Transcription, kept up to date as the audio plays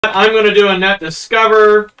I'm going to do a net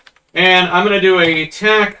discover, and I'm going to do a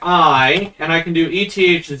TAC I, and I can do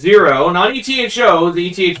ETH0, not ETHO, the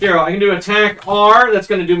ETH0. I can do a TAC R, that's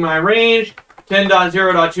going to do my range,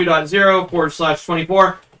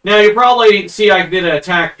 10.0.2.0/24. Now, you probably see I did a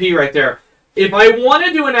TAC P right there. If I want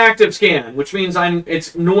to do an active scan, which means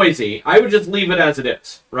it's noisy, I would just leave it as it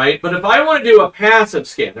is, right? But if I want to do a passive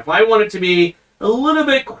scan, if I want it to be a little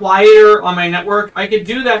bit quieter on my network, I could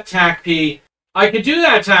do that TAC P. I could do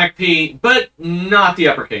that TAC P, but not the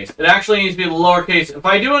uppercase. It actually needs to be the lowercase. If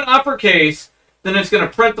I do an uppercase, then it's going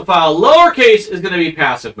to print the file. Lowercase is going to be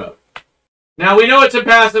passive mode. Now, we know it's in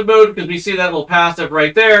passive mode because we see that little passive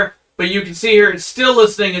right there. But you can see here, it's still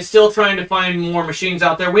listening. It's still trying to find more machines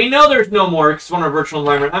out there. We know there's no more because it's on a virtual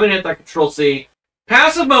environment. I'm going to hit that Control-C.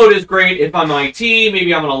 Passive mode is great if I'm IT.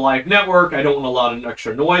 Maybe I'm on a live network. I don't want a lot of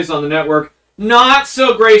extra noise on the network. Not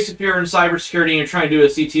so great if you're in cybersecurity and you're trying to do a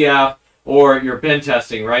CTF or you're pen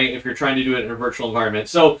testing, right? If you're trying to do it in a virtual environment.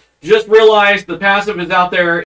 So just realize the passive is out there.